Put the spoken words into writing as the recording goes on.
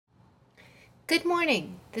Good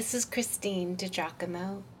morning. This is Christine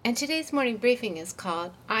DiGiacomo, and today's morning briefing is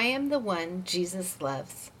called I Am the One Jesus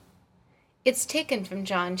Loves. It's taken from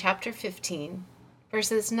John chapter 15,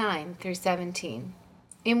 verses 9 through 17,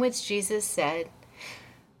 in which Jesus said,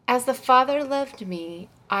 "As the Father loved me,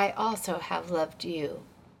 I also have loved you.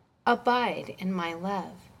 Abide in my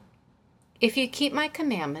love. If you keep my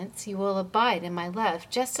commandments, you will abide in my love,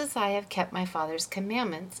 just as I have kept my Father's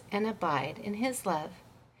commandments and abide in his love.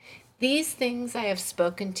 These things I have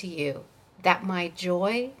spoken to you, that my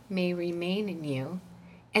joy may remain in you,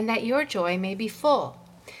 and that your joy may be full.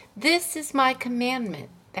 This is my commandment,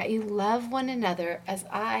 that you love one another as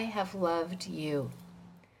I have loved you.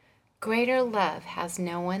 Greater love has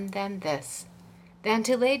no one than this, than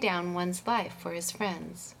to lay down one's life for his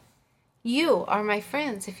friends. You are my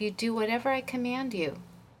friends if you do whatever I command you.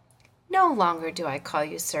 No longer do I call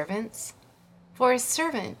you servants, for a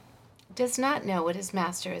servant does not know what his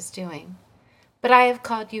master is doing, but I have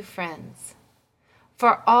called you friends.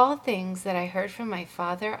 For all things that I heard from my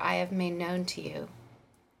Father I have made known to you.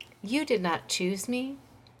 You did not choose me,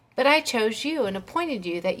 but I chose you and appointed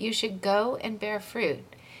you that you should go and bear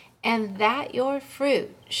fruit, and that your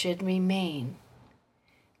fruit should remain,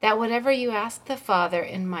 that whatever you ask the Father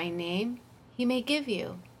in my name, he may give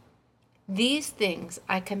you. These things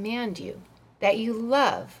I command you, that you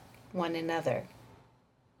love one another."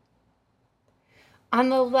 On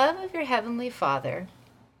the love of your Heavenly Father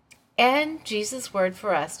and Jesus' word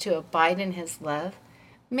for us to abide in his love,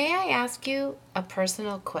 may I ask you a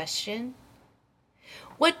personal question?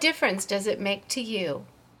 What difference does it make to you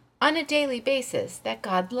on a daily basis that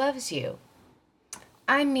God loves you?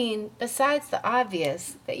 I mean, besides the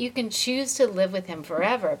obvious that you can choose to live with him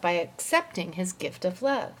forever by accepting his gift of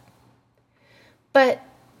love. But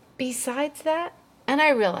besides that, and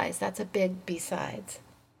I realize that's a big besides,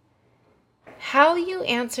 how you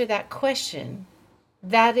answer that question,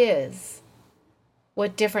 that is,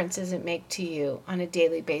 what difference does it make to you on a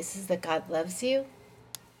daily basis that God loves you,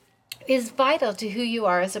 is vital to who you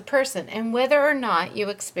are as a person and whether or not you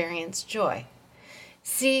experience joy.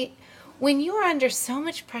 See, when you are under so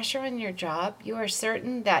much pressure on your job, you are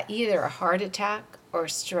certain that either a heart attack or a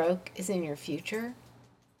stroke is in your future.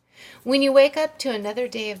 When you wake up to another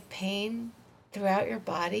day of pain throughout your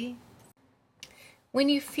body, when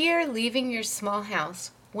you fear leaving your small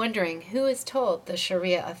house, wondering who has told the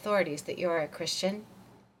Sharia authorities that you are a Christian,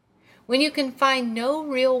 when you can find no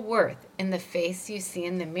real worth in the face you see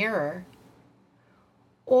in the mirror,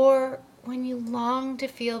 or when you long to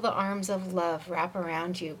feel the arms of love wrap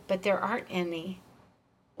around you, but there aren't any,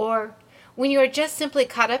 or when you are just simply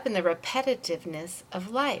caught up in the repetitiveness of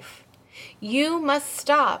life, you must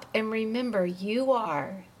stop and remember you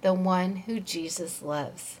are the one who Jesus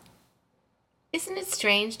loves. Isn't it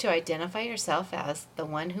strange to identify yourself as the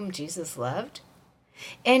one whom Jesus loved?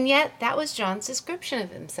 And yet, that was John's description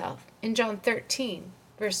of himself in John 13,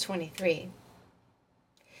 verse 23.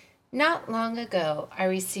 Not long ago, I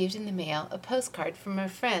received in the mail a postcard from a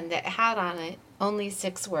friend that had on it only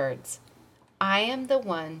 6 words, "I am the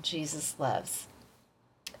one Jesus loves."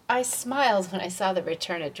 I smiled when I saw the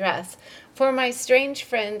return address, for my strange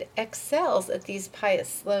friend excels at these pious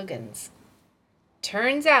slogans.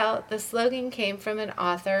 Turns out the slogan came from an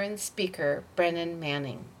author and speaker, Brennan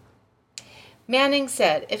Manning. Manning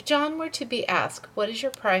said, if John were to be asked, what is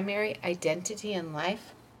your primary identity in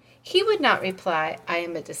life? He would not reply, I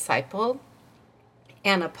am a disciple,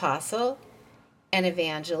 an apostle, an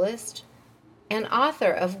evangelist, an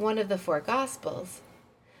author of one of the 4 Gospels,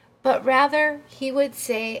 but rather he would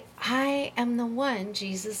say, I am the one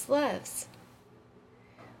Jesus loves.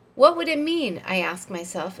 What would it mean, I asked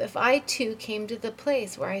myself, if I too came to the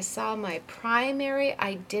place where I saw my primary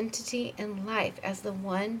identity in life as the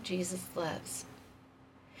one Jesus loves?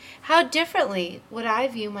 How differently would I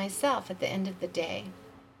view myself at the end of the day?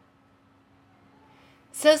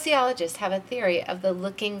 Sociologists have a theory of the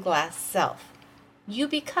looking glass self. You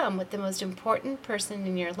become what the most important person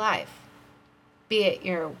in your life, be it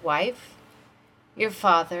your wife, your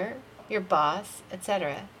father, your boss,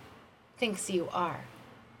 etc., thinks you are.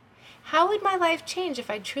 How would my life change if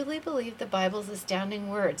I truly believed the Bible's astounding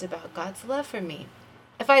words about God's love for me?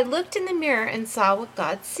 If I looked in the mirror and saw what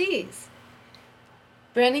God sees?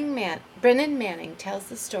 Brennan Manning tells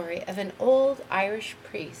the story of an old Irish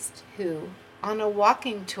priest who, on a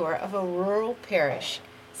walking tour of a rural parish,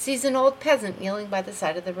 sees an old peasant kneeling by the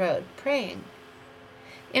side of the road, praying.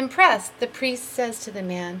 Impressed, the priest says to the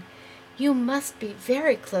man, "You must be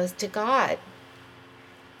very close to God."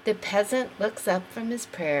 The peasant looks up from his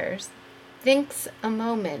prayers, thinks a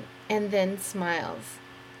moment, and then smiles.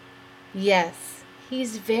 "Yes,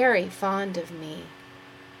 he's very fond of me."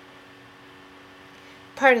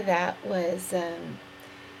 part of that was an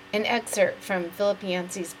excerpt from Philip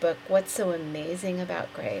Yancey's book, What's So Amazing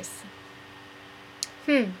About Grace?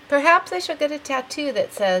 Perhaps I shall get a tattoo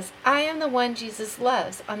that says, I am the one Jesus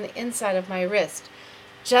loves on the inside of my wrist,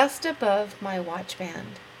 just above my watch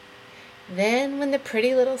band. Then when the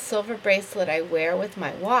pretty little silver bracelet I wear with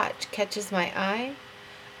my watch catches my eye,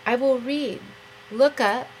 I will read, look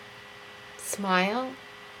up, smile,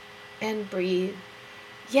 and breathe.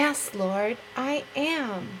 Yes, Lord, I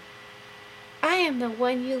am. I am the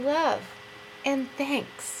one you love. And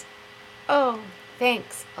thanks. Oh,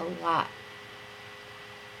 thanks a lot.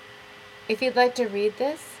 If you'd like to read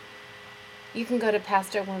this, you can go to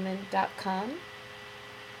pastorwoman.com,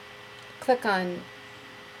 click on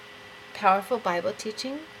Powerful Bible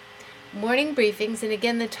Teaching, Morning Briefings, and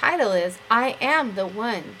again the title is I Am the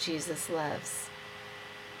One Jesus Loves.